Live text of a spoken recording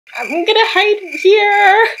I'm gonna hide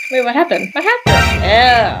here. Wait, what happened? What happened?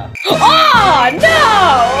 Yeah. Oh,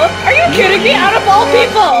 no! Are you kidding me? Out of all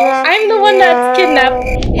people! I'm the one that's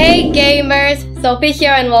kidnapped. Hey, gamers! Sophie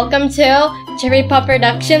here and welcome to Cherry Pop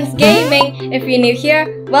Productions Gaming. If you're new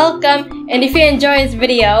here, welcome. And if you enjoy this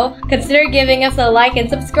video, consider giving us a like and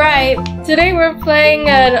subscribe. Today we're playing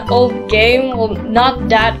an old game. Well, not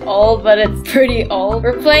that old, but it's pretty old.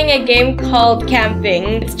 We're playing a game called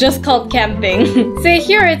Camping. It's just called Camping. See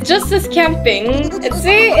here, it just says Camping.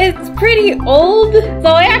 See, it's pretty old. So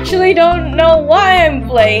I actually don't know why I'm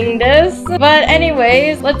playing this. But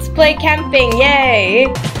anyways, let's play Camping.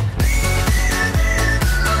 Yay!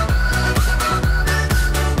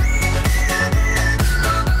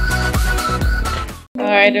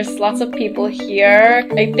 Alright, there's lots of people here.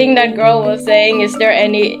 I think that girl was saying, is there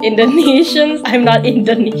any Indonesians? I'm not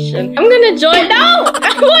Indonesian. I'm gonna join. No!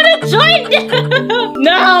 I wanna join!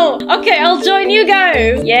 No! Okay, I'll join you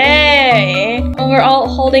guys. Yay! Oh, we're all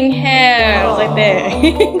holding hands, I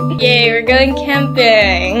think. Yay, we're going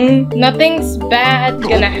camping. Nothing's bad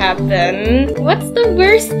gonna happen. What's the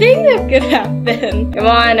worst thing that could happen? Come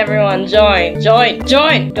on, everyone, join. Join.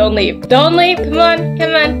 Join! Don't leave. Don't leave. Come on,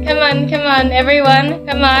 come on, come on, come on, everyone.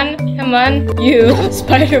 Come on, come on. You,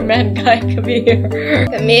 Spider-Man guy, come here.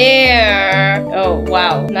 Come here. Oh,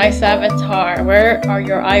 wow. Nice avatar. Where are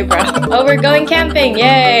your eyebrows? Oh, we're going camping.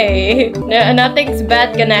 Yay. No, nothing's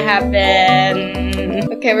bad gonna happen.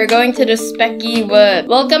 Okay, we're going to the Specky Wood.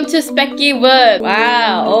 Welcome to Specky Wood.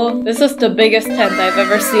 Wow. This is the biggest tent I've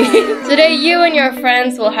ever seen. Today, you and your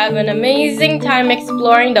friends will have an amazing time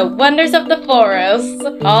exploring the wonders of the forest.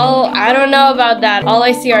 I don't know about that. All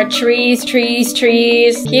I see are trees, trees,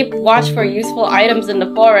 trees. Keep watch for useful items in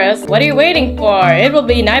the forest. What are you waiting for? It will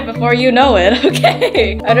be night before you know it.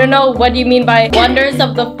 Okay. I don't know what you mean by wonders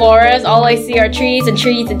of the forest. All I see are trees and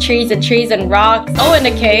trees and trees and trees and rocks. Oh, in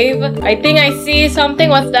a cave. I think I see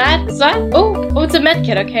something. What's that? What's that? Oh, it's a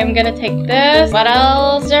medkit. Okay, I'm gonna take this. What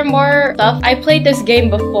else? Is there more stuff? I played this game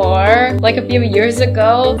before, like a few years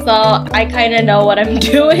ago, so I kind of know what I'm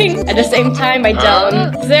doing. At the same time, I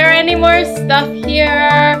don't. Is there any more stuff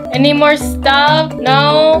here? Any more stuff?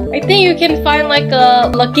 No? I think you can find like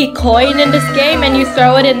a lucky coin in this game and you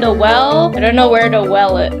throw it in the well. I don't know where the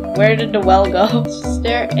well is. Where did the well go? Is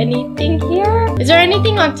there anything here? Is there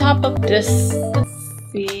anything on top of this?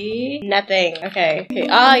 See? Nothing. Okay. Okay.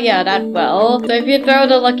 Ah, yeah, that well. So if you throw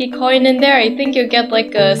the lucky coin in there, I think you get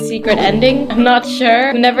like a secret ending. I'm not sure.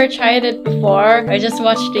 I've never tried it before. I just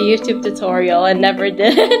watched the YouTube tutorial and never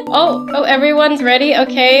did it. Oh, everyone's ready?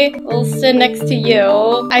 Okay. We'll sit next to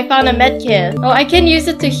you. I found a medkit. Oh, I can use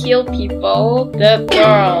it to heal people. The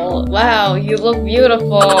girl. Wow, you look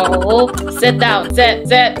beautiful. Sit down. Sit.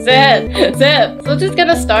 So it's just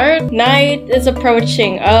gonna start. Night is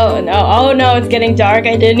approaching. Oh no. Oh no, it's getting dark.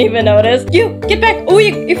 I didn't even notice. You, get back. Oh,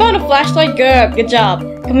 you found a flashlight. Good job.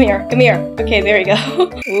 Come here. Okay, there you go.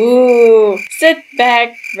 Ooh. Sit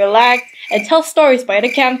back, relax, and tell stories by the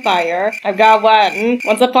campfire. I've got one.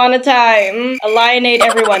 Once upon a time, a lion ate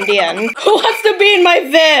everyone, the end. Who wants to be in my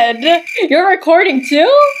vid? You're recording too?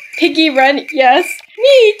 Piggy Run, yes.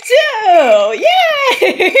 Me too!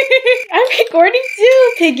 Yay! I'm recording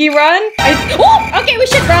too, Piggy Run. Oh, okay, we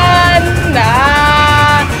should run.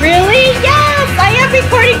 Really? Yes, I am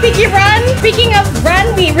recording Piggy Run. Speaking of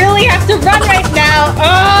run, we really have to run right now.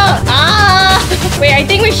 Wait, I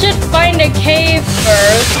think we should find a cave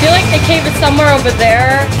first. I feel like the cave is somewhere over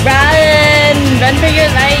there. Run for your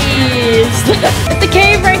lives. Is the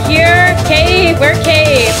cave right here? Cave, where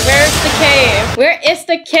cave? Where's the cave? Where is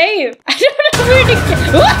the cave? I don't know where the cave.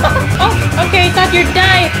 Oh, okay, I thought you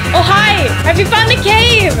died. Oh, hi. Have you found a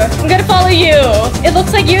cave? I'm gonna follow you. It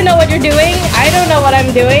looks like you know what you're doing. I don't know what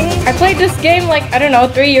I'm doing. I played this game like, I don't know,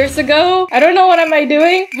 3 years ago. I don't know what am I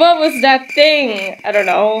doing. What was that thing? I don't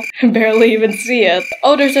know. I barely even see it.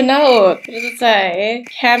 Oh, there's a note. What does it say?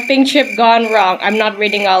 Camping trip gone wrong. I'm not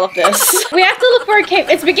reading all of this. We have to look for a cave.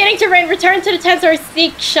 It's beginning to rain. Return to the tents or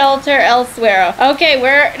seek shelter elsewhere. Okay,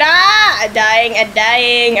 we're... I'm dying.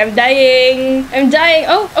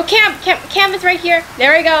 Oh, camp is right here.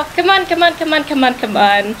 There we go. Come on.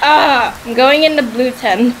 I'm going in the blue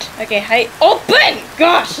tent. Okay, hi. Open!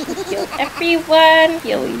 Gosh! Heal everyone.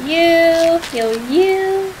 Heal you.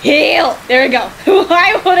 Heal! There we go.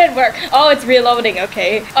 Why would it work? Oh, it's reloading.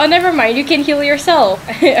 Okay. Oh, never mind. You can heal yourself.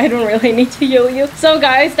 I don't really need to heal you. So,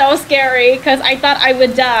 guys, that was scary because I thought I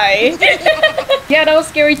would die. Yeah, that was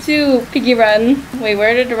scary too. Piggy Run. Wait,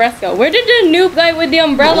 where did the rest go? Where did the noob guy with the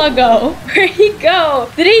umbrella go? Where Where'd he go?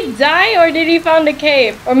 Did he die or did he found a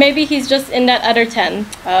cave? Or maybe he's just in that other tent.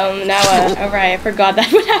 Now alright, I forgot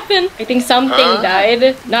that would happen. I think something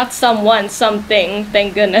died. Not someone, something.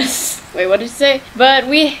 Thank goodness. Wait, what did you say? But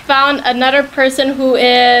we found another person who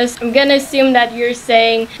is... I'm gonna assume that you're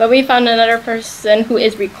saying... But we found another person who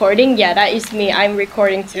is recording. Yeah, that is me. I'm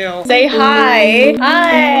recording too. Say hi.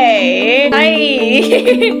 Hi. Hi.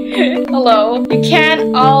 Hello. You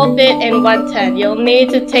can't all fit in one tent. You'll need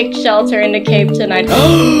to take shelter in the cave tonight.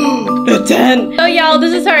 Oh, the tent. Oh, y'all,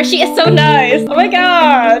 this is her. She is so nice. Oh my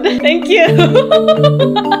god. Thank you.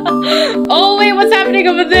 Oh, wait, what's happening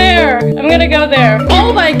over there? I'm gonna go there.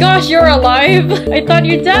 Oh my gosh, you're alive. I thought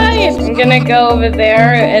you died. I'm gonna go over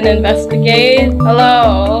there and investigate.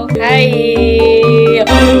 Hello. Hi.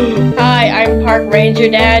 Hi, I'm Park Ranger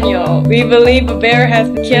Daniel. We believe a bear has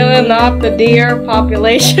been killing off the deer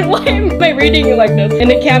population. Why am I reading it like this? In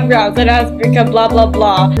the campgrounds, it has become blah blah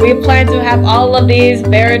blah. We plan to have all of these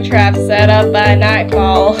bear traps set up by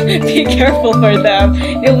nightfall. Be careful for them.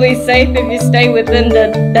 You'll be safe if you stay within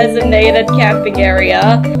the designated camping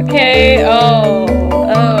area. Okay.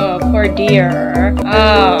 Oh, poor deer.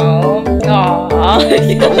 Oh. Aww.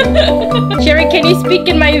 Sherry, can you speak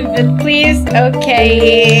in my vid, please?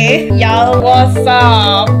 Okay. Y'all, what's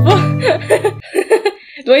up?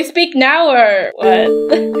 Do I speak now or what?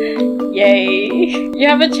 Yay. You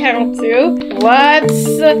have a channel too? What's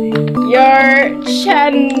your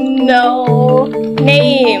channel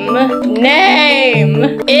name?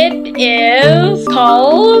 It is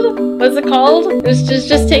called... What's it called?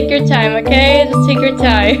 Just take your time, okay? Just take your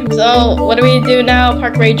time. So, what do we do now,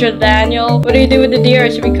 Park Ranger Daniel? What do you do with the deer?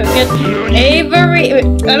 Should we cook it? Avery... Wait,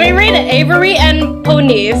 let me read it. Avery and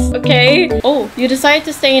ponies, okay? Oh, you decided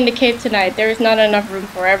to stay in the cave tonight. There is not enough room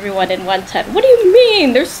for everyone in one tent. What do you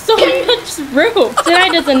mean? There's so much room.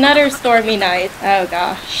 Tonight is another stormy night. Oh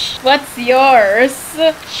gosh. What's yours?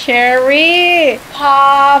 Cherry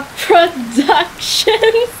Pop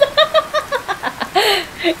Productions.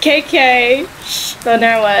 KK. So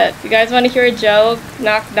now what? You guys want to hear a joke?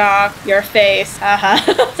 Knock knock. Your face. Haha.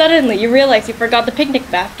 Suddenly you realize you forgot the picnic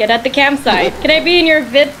basket at the campsite. Can I be in your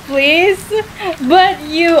vid, please? But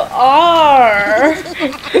you are.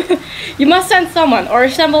 You must send someone or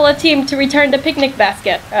assemble a team to return the picnic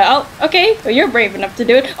basket. Oh, okay. Well, you're brave enough to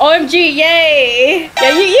do it. OMG, yay!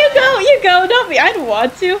 Yeah, you go. Don't be. I don't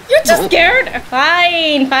want to. You're just scared.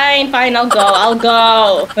 Fine. I'll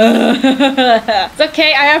go. It's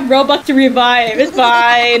okay. I have Robux to revive. It's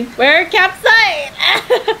fine. Where campsite?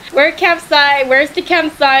 Where campsite? Where's the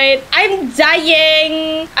campsite? I'm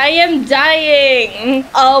dying. I am dying.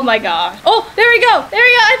 Oh my gosh. Oh, there we go.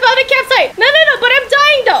 I found a campsite. No, but I'm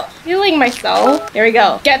dying though. Healing myself. There we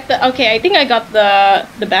go. Get the... Okay, I think I got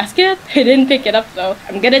the basket. I didn't pick it up though.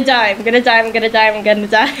 I'm gonna die. I'm gonna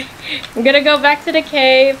go back to the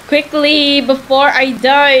cave quickly before I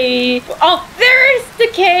die. Oh, there's the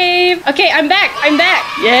cave. Okay, I'm back.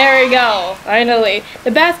 There we go. Finally.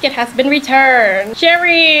 The basket has been returned.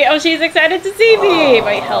 Sherry. Oh, she's excited to see me.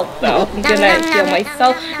 My health though. I'm gonna heal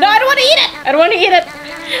myself. No, I don't want to eat it. I don't want to eat it.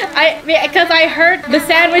 Because I heard the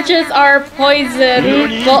sandwiches are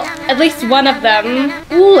poison. Well, at least one of them.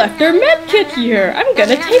 Ooh, after medkit here. I'm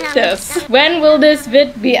gonna take this. When will this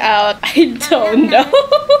vid be out? I don't know.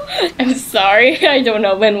 I'm sorry. I don't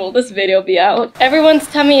know when will this video be out. Everyone's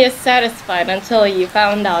tummy is satisfied until you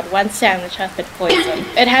found out one sandwich has been poisoned.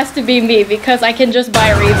 It has to be me because I can just buy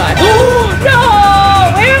a revive.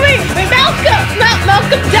 No! Wait.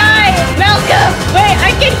 Malcolm died! Malcolm! Wait,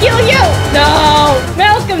 I can heal you! No!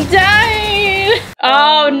 Malcolm died!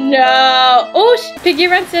 Oh no! Oh, Piggy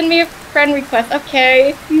Run sent me a friend request.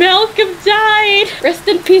 Okay. Malcolm died! Rest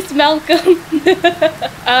in peace, Malcolm.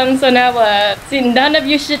 So now what? See, none of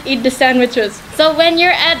you should eat the sandwiches. So when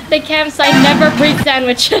you're at the campsite, never bring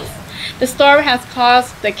sandwiches. The storm has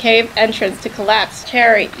caused the cave entrance to collapse.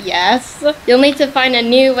 Cherry, yes? You'll need to find a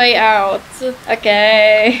new way out.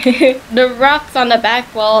 Okay. The rocks on the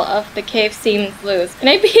back wall of the cave seem loose. Can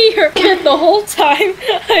I be your kid the whole time?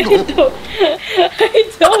 I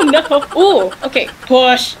don't know. Ooh, okay.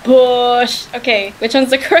 Push. Okay, which one's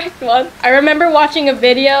the correct one? I remember watching a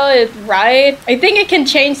video. It's right. I think it can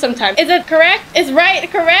change sometimes. Is it correct? Is right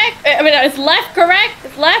correct? I mean, is left correct?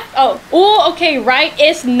 It's left? Oh. Ooh, okay. Right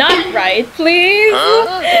is not right. Please?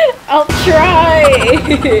 I'll try.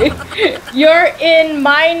 You're in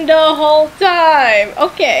mine the whole time.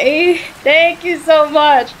 Okay. Thank you so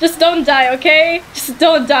much. Just don't die, okay? Just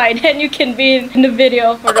don't die. Then you can be in the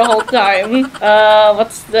video for the whole time.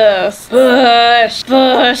 What's this? Push.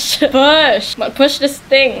 Come on, push this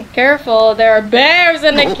thing. Careful, there are bears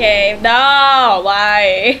in the cave. No, why?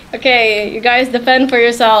 die. Okay, you guys defend for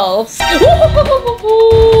yourselves.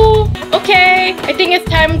 Okay, I think it's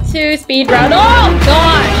time to speed run. Oh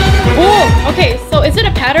gosh. Oh, okay, so is it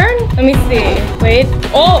a pattern? Let me see. Wait.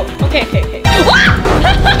 Oh, okay.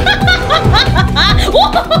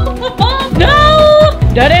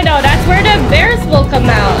 No, that's where the bears will come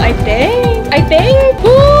out, I think.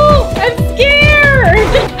 Ooh, I'm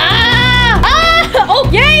scared. Oh,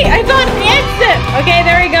 yay, I found the exit. Okay,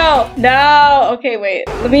 there we go. No, okay, wait.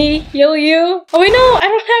 Let me heal you. Oh, wait, no, I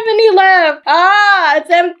don't have any left. It's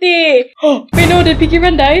empty. Oh, wait, no, did Piggy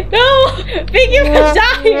Run die? No, Piggy Run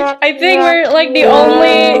died. I think we're like the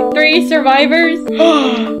only 3 survivors.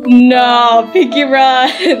 No, Piggy Run.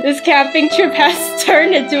 This camping trip has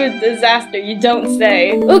turned into a disaster. You don't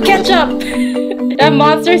say. Ooh, ketchup. That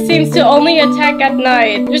monster seems to only attack at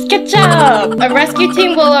night. There's ketchup. A rescue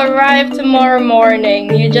team will arrive tomorrow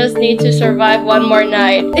morning. You just need to survive one more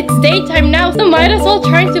night. It's daytime now, so might as well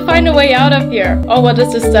try to find a way out of here. Oh, what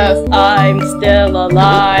does this say? I'm still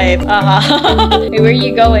alive. Hey, where are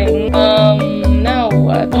you going? Now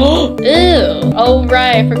what? Ew. Oh,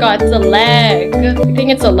 right. I forgot. It's a leg. You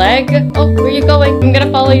think it's a leg? Oh, where are you going? I'm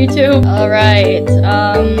gonna follow you too. All right.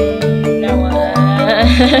 Now what?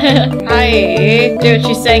 Hi. Dude,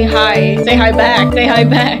 she's saying hi. Say hi back. Say hi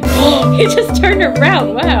back. He just turned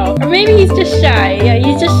around. Wow. Or maybe he's just shy. Yeah,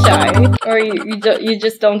 he's just shy. Or you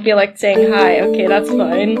just don't feel like saying hi. Okay, that's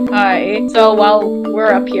fine. Hi. So while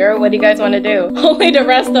we're up here, what do you guys want to do? Only the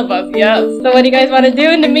rest of us, yes. So what do you guys want to do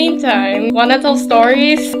in the meantime? Wanna tell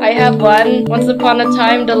stories? I have one. Once upon a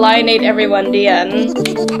time, the lion ate everyone. The end.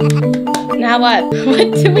 Now what?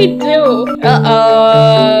 What do we do?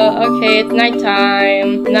 Okay, it's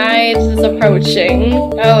nighttime. Night is approaching.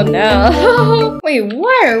 Oh no. Wait,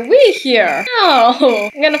 why are we here? No.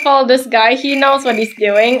 I'm gonna follow this guy. He knows what he's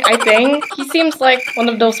doing, I think. He seems like one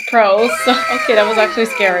of those pros. Okay, that was actually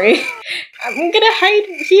scary. I'm gonna hide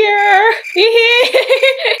here.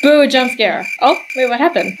 Boo, jump scare. Oh, wait, what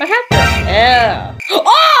happened? What happened? Yeah.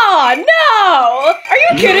 Oh, no! Are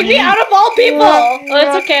you kidding me? Out of all people! Well,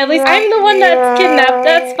 it's okay. At least I'm the one that's kidnapped.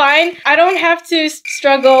 That's fine. I don't have to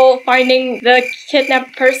struggle finding the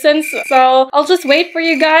kidnapped persons. So I'll just wait for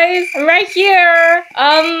you guys. I'm right here.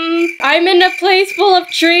 I'm in a place full of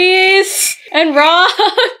trees and rock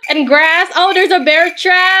and grass. Oh, there's a bear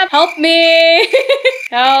trap. Help me.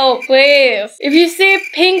 Help, please. If you see a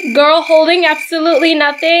pink girl holding absolutely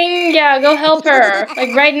nothing, yeah, go help her.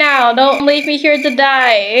 Like right now. Don't leave me here to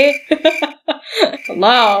die.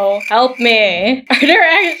 Hello, help me. Are they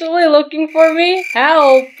actually looking for me?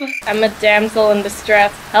 Help. I'm a damsel in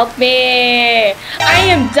distress. Help me. I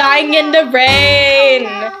am dying in the rain.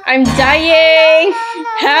 I'm dying.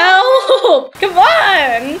 Help. Come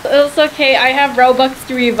on. It's okay. I have Robux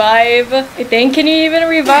to revive. I think. Can you even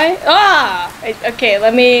revive? Okay,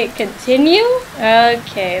 let me continue.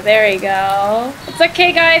 Okay, there we go. It's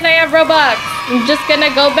okay, guys. I have Robux. I'm just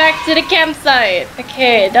gonna go back to the campsite.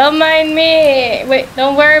 Okay, don't mind me. Wait,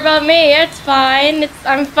 don't worry about me. It's fine.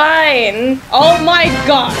 I'm fine. Oh my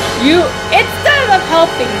gosh. Instead of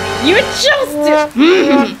helping me, you chose to...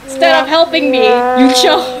 Instead of helping me,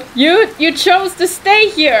 you chose to stay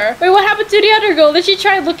here. Wait, what happened to the other girl? Did she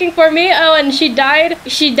try looking for me? Oh, and she died?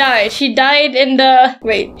 She died. She died in the...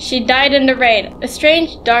 Wait, she died in the rain. A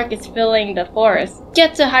strange dark is filling the forest.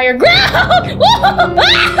 Get to higher ground!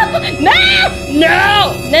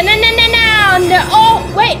 No!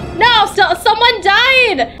 Oh, wait, no! Someone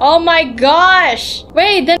died! Oh my gosh!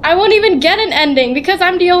 Wait, then I won't even get an ending because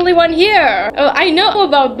I'm the only one here. Oh, I know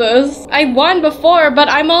about this. I won before, but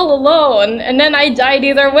I'm all alone. And then I died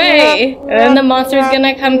either way. And then the monster's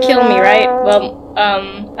gonna come kill me, right? Well,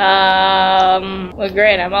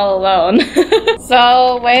 great, I'm all alone.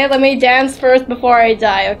 So, wait, let me dance first before I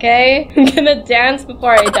die, okay? I'm gonna dance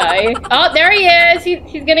before I die. Oh, there he is!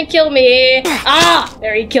 He's gonna kill me.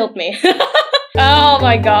 There, he killed me. Oh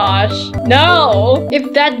my gosh. No!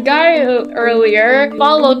 If that guy earlier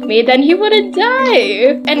followed me, then he wouldn't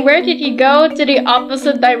die. And where did he go? To the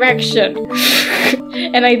opposite direction.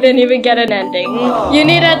 And I didn't even get an ending. You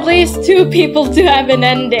need at least 2 people to have an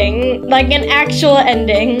ending. Like an actual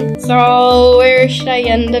ending. So where should I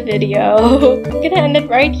end the video? I'm gonna end it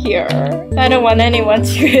right here. I don't want anyone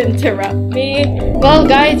to interrupt me. Well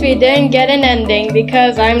guys, we didn't get an ending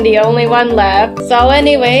because I'm the only one left. So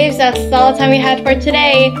anyways, that's all the time we had for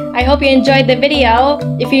today. I hope you enjoyed the video.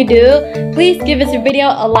 If you do, please give this video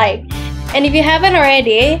a like. And if you haven't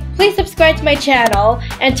already, please subscribe to my channel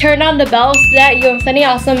and turn on the bell so that you're sending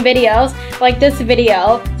awesome videos like this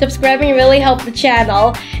video. Subscribing really helps the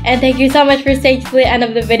channel. And thank you so much for staying to the end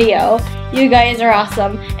of the video. You guys are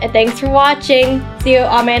awesome. And thanks for watching. See you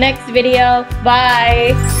on my next video.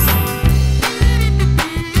 Bye!